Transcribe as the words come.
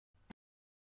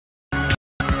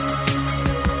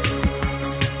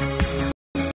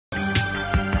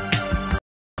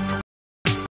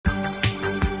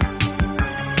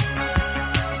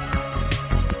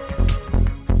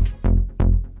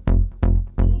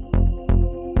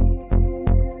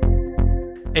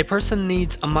A person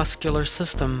needs a muscular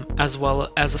system as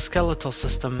well as a skeletal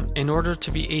system in order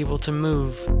to be able to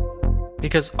move,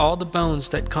 because all the bones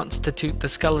that constitute the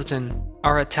skeleton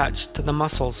are attached to the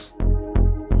muscles.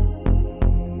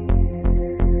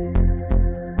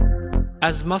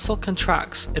 As muscle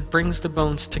contracts, it brings the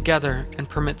bones together and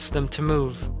permits them to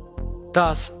move.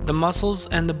 Thus, the muscles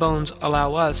and the bones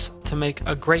allow us to make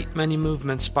a great many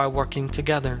movements by working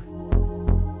together.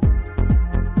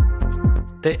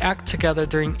 They act together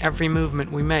during every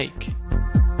movement we make.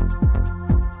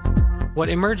 What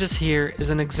emerges here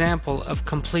is an example of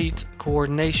complete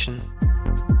coordination.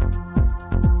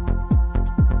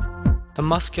 The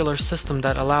muscular system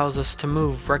that allows us to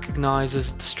move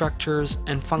recognizes the structures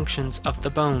and functions of the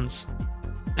bones,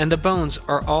 and the bones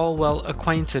are all well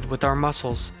acquainted with our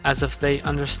muscles, as if they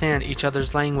understand each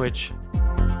other's language.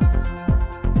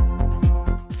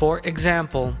 For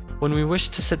example, when we wish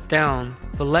to sit down,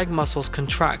 the leg muscles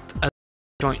contract as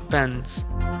the joint bends.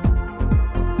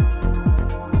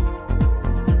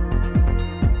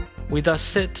 We thus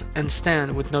sit and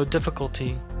stand with no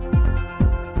difficulty.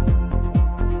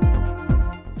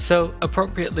 So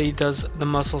appropriately does the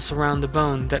muscle surround the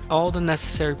bone that all the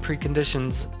necessary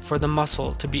preconditions for the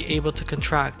muscle to be able to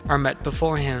contract are met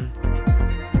beforehand.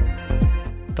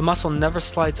 The muscle never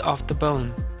slides off the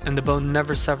bone, and the bone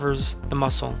never severs the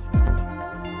muscle.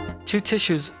 Two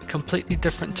tissues completely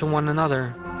different to one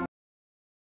another.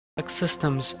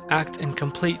 Systems act in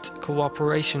complete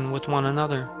cooperation with one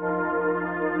another.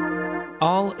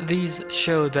 All these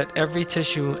show that every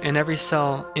tissue and every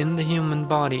cell in the human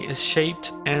body is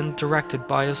shaped and directed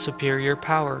by a superior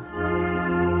power.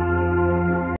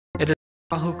 It is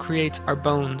Allah who creates our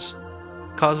bones,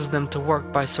 causes them to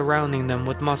work by surrounding them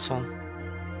with muscle,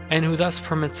 and who thus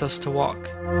permits us to walk.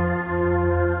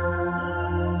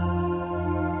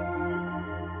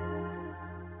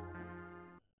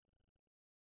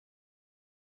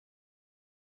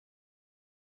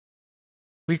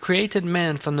 We created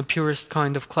man from the purest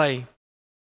kind of clay,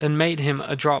 then made him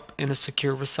a drop in a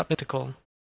secure receptacle,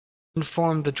 and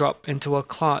formed the drop into a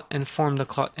clot, and formed the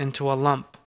clot into a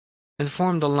lump, and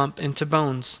formed the lump into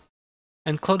bones,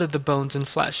 and clothed the bones in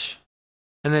flesh,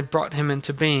 and then brought him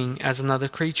into being as another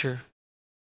creature.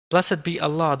 Blessed be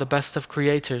Allah, the best of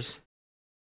creators.